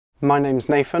My name's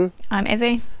Nathan. I'm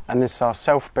Izzy. And this is our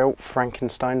self-built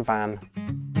Frankenstein van.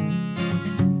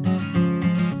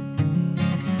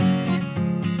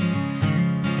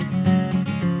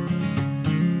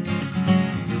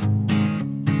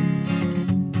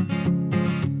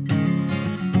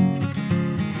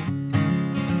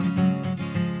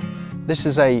 This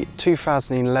is a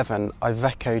 2011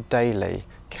 Iveco daily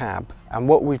cab, and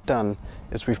what we've done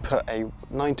is we've put a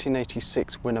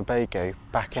 1986 Winnebago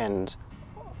back end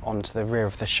onto the rear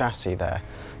of the chassis there.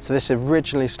 So this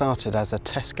originally started as a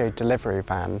Tesco delivery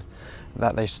van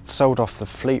that they sold off the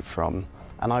fleet from,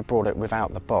 and I brought it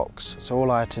without the box. So all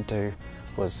I had to do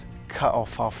was cut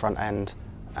off our front end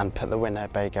and put the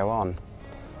Winnebago on.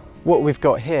 What we've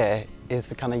got here is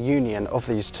the kind of union of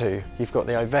these two. You've got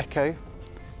the Iveco,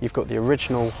 you've got the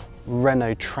original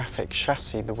Renault Traffic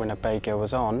chassis the Winnebago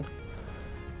was on,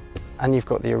 and you've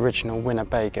got the original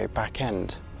Winnebago back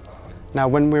end. Now,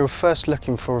 when we were first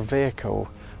looking for a vehicle,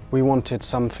 we wanted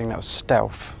something that was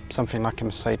stealth, something like a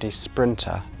Mercedes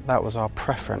Sprinter. That was our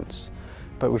preference.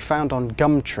 But we found on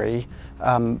Gumtree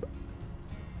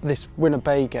this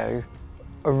Winnebago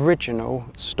original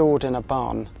stored in a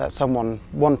barn that someone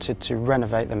wanted to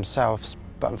renovate themselves,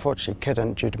 but unfortunately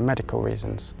couldn't due to medical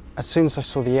reasons. As soon as I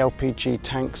saw the LPG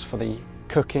tanks for the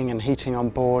cooking and heating on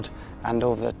board and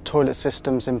all the toilet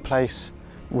systems in place,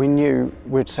 we knew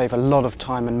we'd save a lot of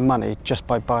time and money just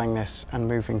by buying this and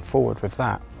moving forward with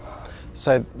that.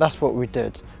 So that's what we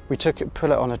did. We took it,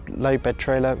 put it on a low bed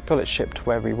trailer, got it shipped to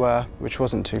where we were, which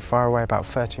wasn't too far away, about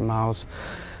 30 miles,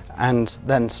 and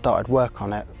then started work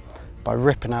on it by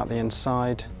ripping out the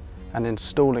inside and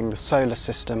installing the solar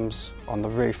systems on the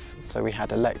roof, so we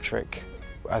had electric,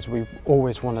 as we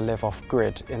always want to live off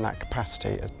grid in that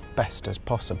capacity as best as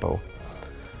possible.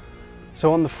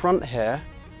 So on the front here,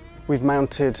 we've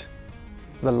mounted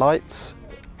the lights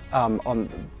on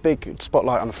the big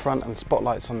spotlight on the front and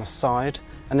spotlights on the side.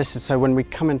 And this is so when we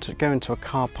go into a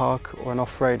car park or an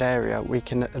off-road area, we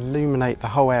can illuminate the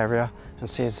whole area and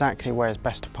see exactly where it's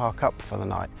best to park up for the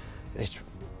night. It's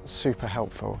super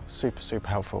helpful, super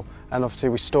helpful. And obviously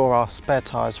we store our spare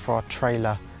tyres for our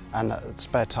trailer and a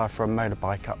spare tyre for a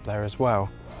motorbike up there as well.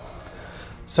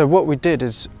 So what we did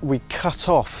is we cut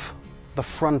off the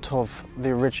front of the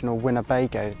original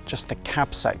Winnebago, just the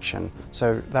cab section.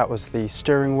 So that was the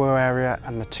steering wheel area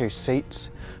and the two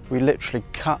seats. We literally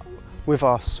cut with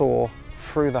our saw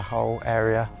through the whole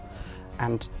area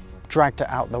and dragged it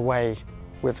out the way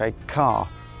with a car.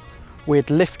 We had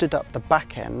lifted up the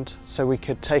back end so we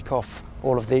could take off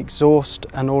all of the exhaust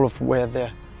and all of where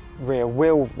the rear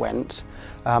wheel went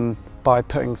by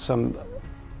putting some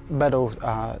metal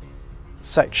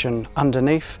section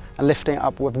underneath and lifting it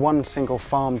up with one single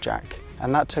farm jack,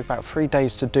 and that took about 3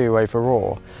 days to do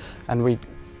overall. And we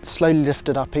slowly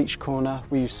lifted up each corner.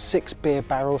 We used 6 beer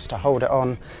barrels to hold it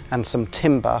on and some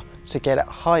timber to get it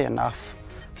high enough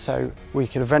so we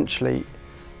could eventually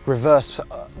reverse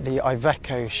the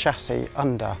Iveco chassis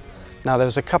under. Now there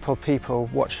was a couple of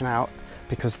people watching out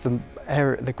because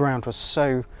the ground was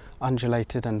so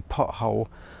undulated and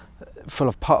full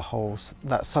of potholes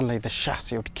that suddenly the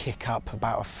chassis would kick up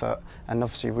about a foot, and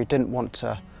obviously we didn't want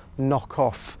to knock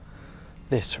off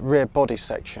this rear body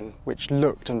section, which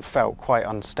looked and felt quite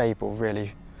unstable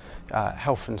really.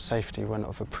 Health and safety wouldn't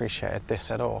have appreciated this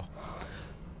at all.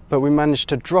 But we managed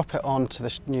to drop it onto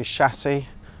this new chassis,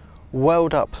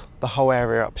 weld up the whole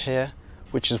area up here,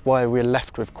 which is why we're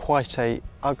left with quite a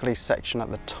ugly section at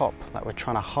the top that we're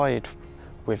trying to hide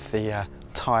with the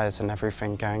tyres and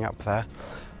everything going up there.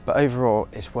 But overall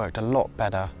it's worked a lot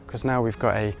better because now we've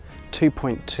got a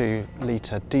 2.2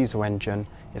 litre diesel engine.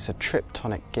 It's a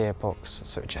Triptonic gearbox,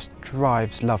 so it just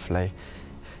drives lovely.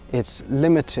 It's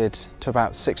limited to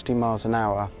about 60 miles an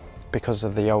hour because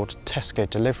of the old Tesco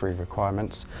delivery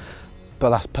requirements,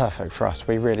 but that's perfect for us.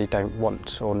 We really don't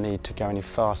want or need to go any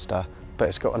faster, but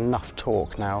it's got enough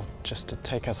torque now just to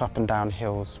take us up and down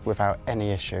hills without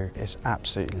any issue. It's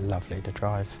absolutely lovely to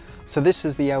drive. So this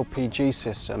is the LPG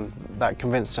system that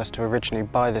convinced us to originally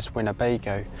buy this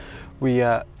Winnebago. We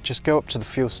just go up to the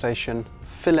fuel station,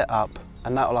 fill it up,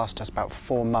 and that will last us about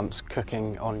 4 months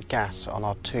cooking on gas on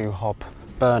our 2-hob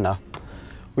burner.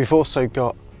 We've also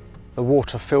got the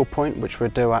water fill point, which we'll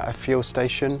do at a fuel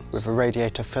station with a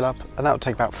radiator fill up, and that will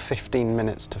take about 15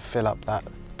 minutes to fill up that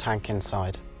tank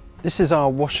inside. This is our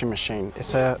washing machine.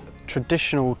 It's a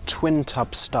traditional twin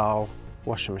tub style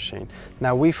washing machine.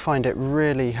 Now we find it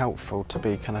really helpful to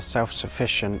be kind of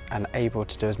self-sufficient and able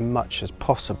to do as much as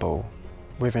possible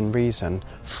within reason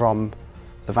from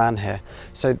the van here.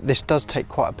 So this does take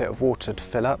quite a bit of water to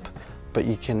fill up, but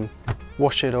you can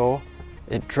wash it all.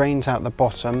 It drains out the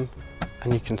bottom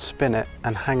and you can spin it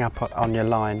and hang up on your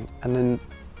line, and in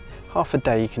half a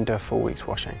day you can do a full week's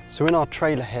washing. So in our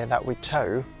trailer here that we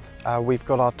tow, we've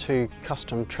got our 2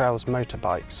 custom Trails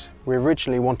motorbikes. We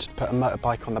originally wanted to put a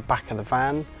motorbike on the back of the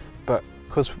van, but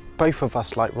because both of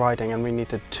us like riding and we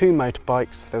needed 2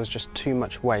 motorbikes, there was just too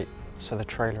much weight, so the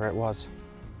trailer it was.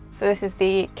 So this is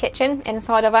the kitchen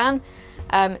inside our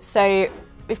van. So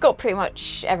we've got pretty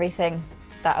much everything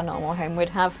that a normal home would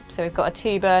have. So we've got a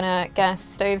 2-burner gas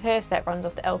stove here, so that runs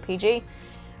off the LPG.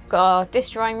 We've got our dish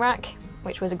drying rack,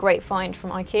 which was a great find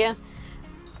from IKEA.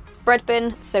 Bread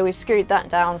bin, so we've screwed that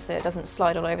down so it doesn't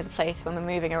slide all over the place when we're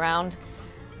moving around.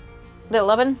 Little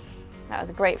oven, that was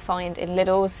a great find in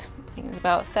Lidl's. I think it was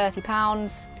about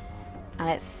 £30, and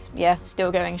it's, yeah,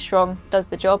 still going strong, does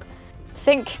the job.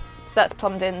 Sink, so that's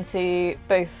plumbed into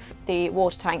both the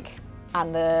water tank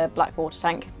and the black water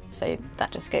tank, so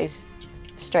that just goes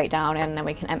straight down in, and then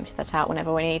we can empty that out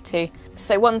whenever we need to.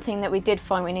 So one thing that we did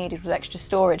find we needed was extra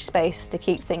storage space to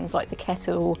keep things like the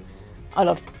kettle. I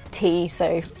love tea,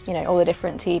 so you know, all the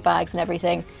different tea bags and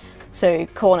everything. So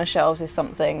corner shelves is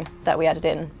something that we added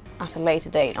in at a later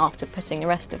date after putting the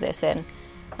rest of this in,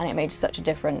 and it made such a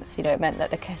difference. You know, it meant that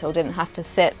the kettle didn't have to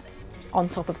sit on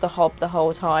top of the hob the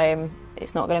whole time.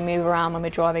 It's not going to move around when we're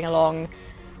driving along.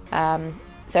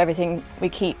 So everything we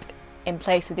keep in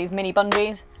place with these mini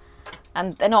bungees,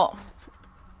 and they're not,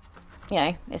 you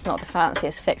know, it's not the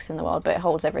fanciest fix in the world, but it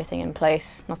holds everything in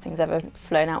place. Nothing's ever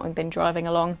flown out when we've been driving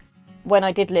along. When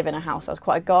I did live in a house, I was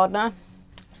quite a gardener,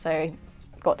 so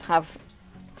got to have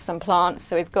some plants.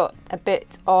 So we've got a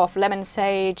bit of lemon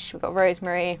sage, we've got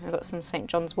rosemary, we've got some St.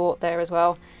 John's wort there as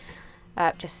well.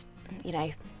 Just, you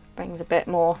know, brings a bit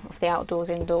more of the outdoors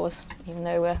indoors, even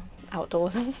though we're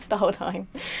outdoors the whole time.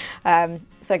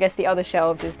 So I guess the other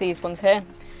shelves is these ones here.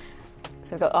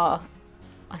 So we've got our,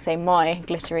 I say my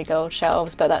glittery gold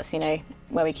shelves, but that's, you know,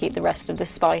 where we keep the rest of the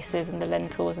spices and the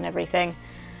lentils and everything.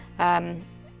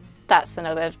 That's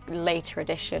another later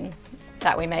addition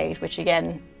that we made, which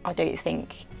again, I don't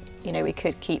think, you know, we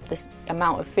could keep this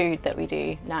amount of food that we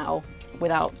do now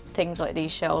without things like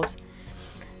these shelves.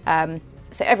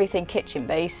 So everything kitchen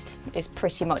based is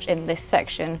pretty much in this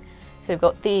section. So we've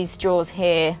got these drawers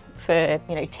here for,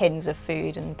 you know, tins of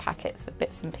food and packets of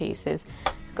bits and pieces.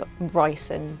 We've got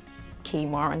rice and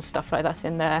quinoa and stuff like that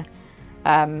in there.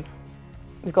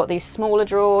 We've got these smaller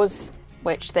drawers,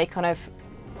 which they kind of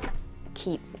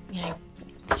keep, you know,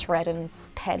 thread and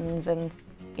pens, and,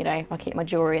 you know, I keep my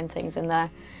jewellery and things in there.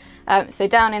 So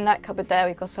down in that cupboard there,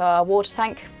 we've got our water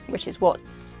tank, which is what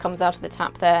comes out of the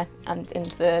tap there and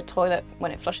into the toilet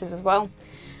when it flushes as well.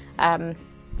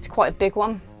 It's quite a big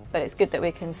one, but it's good that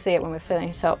we can see it when we're filling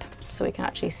it up, so we can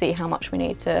actually see how much we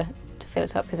need to fill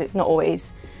it up, because it's not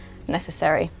always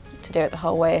necessary to do it the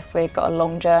whole way if we've got a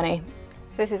long journey.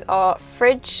 So this is our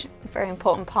fridge, a very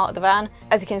important part of the van.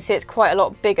 As you can see, it's quite a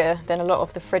lot bigger than a lot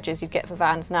of the fridges you'd get for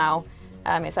vans now.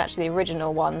 It's actually the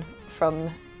original one from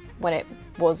when it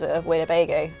was a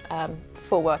Winnebago,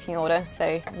 full working order,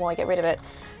 so why get rid of it?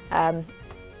 As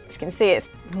you can see, it's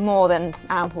more than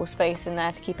ample space in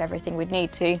there to keep everything we'd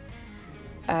need to.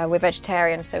 We're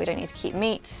vegetarian, so we don't need to keep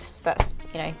meat, so that's,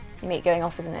 you know, meat going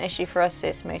off isn't an issue for us.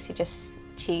 It's mostly just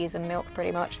cheese and milk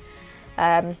pretty much.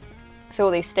 So all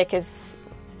these stickers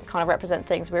kind of represent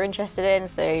things we're interested in,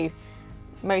 so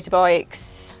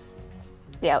motorbikes,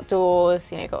 the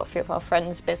outdoors, you know, got a few of our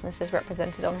friends' businesses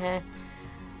represented on here.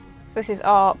 So this is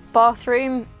our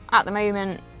bathroom. At the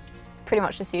moment, pretty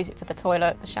much just use it for the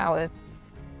toilet, the shower.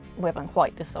 We haven't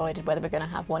quite decided whether we're going to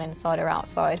have one inside or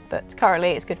outside, but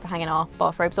currently it's good for hanging our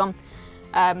bathrobes on.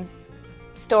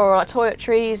 Store all our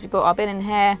toiletries, we've got our bin in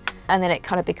here, and then it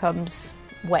kind of becomes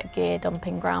wet gear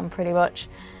dumping ground pretty much.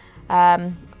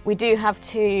 We do have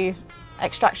 2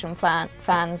 extraction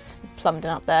fans plumbed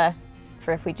in up there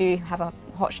for if we do have a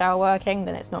hot shower working,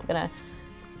 then it's not going to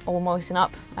all moisten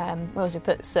up. We also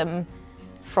put some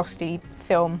frosty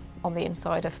film on the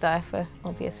inside of there for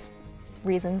obvious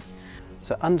reasons.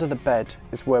 So under the bed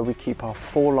is where we keep our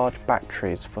 4 large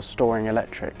batteries for storing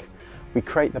electric. We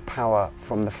create the power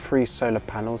from the 3 solar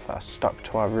panels that are stuck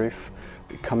to our roof.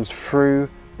 It comes through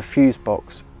the fuse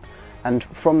box, and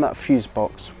from that fuse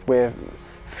box we're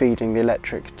feeding the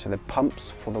electric to the pumps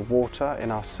for the water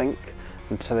in our sink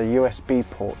and to the USB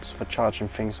ports for charging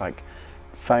things like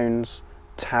phones,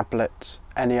 tablets,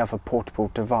 any other portable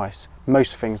device.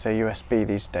 Most things are USB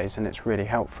these days, and it's really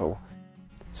helpful.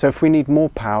 So if we need more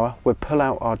power, we'll pull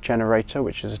out our generator,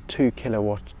 which is a 2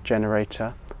 kilowatt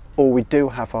generator, or we do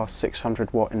have our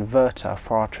 600 watt inverter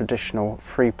for our traditional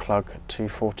 3-plug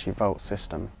 240 volt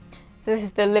system. So this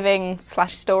is the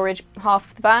living/storage half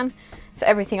of the van. So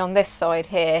everything on this side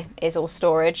here is all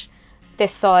storage.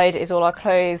 This side is all our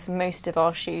clothes, most of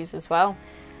our shoes as well.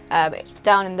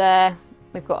 Down in there,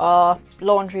 we've got our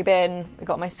laundry bin, we've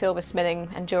got my silversmithing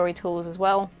and jewellery tools as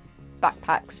well,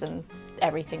 backpacks and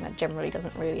everything that generally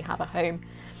doesn't really have a home.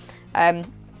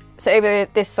 So over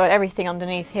this side, everything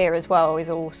underneath here as well is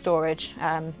all storage,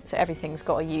 so everything's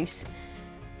got a use.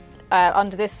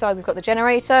 Under this side we've got the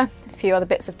generator, a few other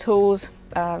bits of tools,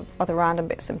 other random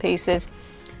bits and pieces.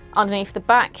 Underneath the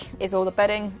back is all the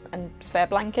bedding and spare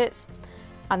blankets.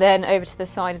 And then over to the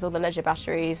side is all the leisure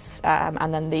batteries,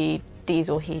 and then the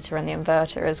diesel heater and the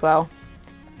inverter as well.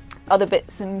 Other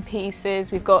bits and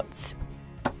pieces, we've got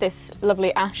this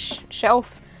lovely ash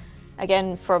shelf,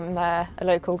 again from a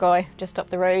local guy just up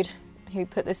the road who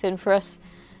put this in for us.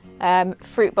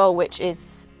 Fruit bowl, which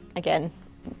is again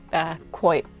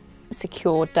quite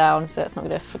secured down, so it's not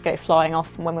going to go flying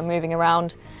off when we're moving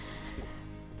around.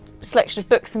 Selection of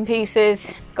books and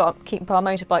pieces. Got to keep our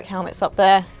motorbike helmets up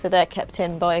there, so they're kept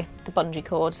in by the bungee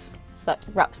cords, so that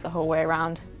wraps the whole way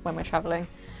around when we're travelling.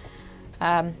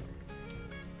 And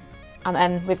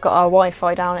then we've got our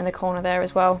Wi-Fi down in the corner there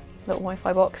as well, little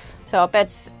Wi-Fi box. So our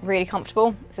bed's really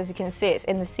comfortable, so as you can see it's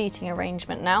in the seating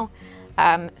arrangement now.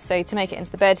 So to make it into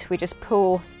the bed, we just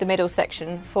pull the middle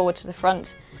section forward to the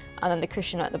front, and then the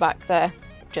cushion at the back there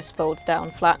just folds down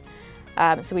flat.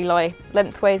 So we lie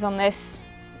lengthways on this.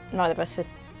 Neither of us are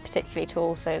particularly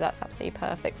tall, so that's absolutely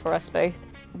perfect for us both.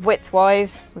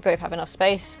 Width-wise, we both have enough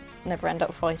space. Never end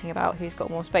up fighting about who's got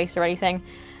more space or anything.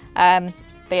 But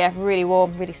yeah, really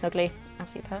warm, really snuggly,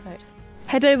 absolutely perfect.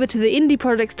 Head over to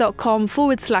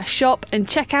theindieprojects.com/shop and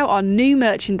check out our new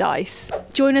merchandise.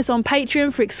 Join us on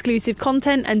Patreon for exclusive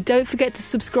content, and don't forget to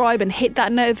subscribe and hit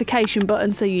that notification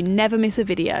button so you never miss a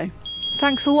video.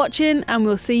 Thanks for watching, and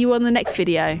we'll see you on the next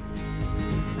video.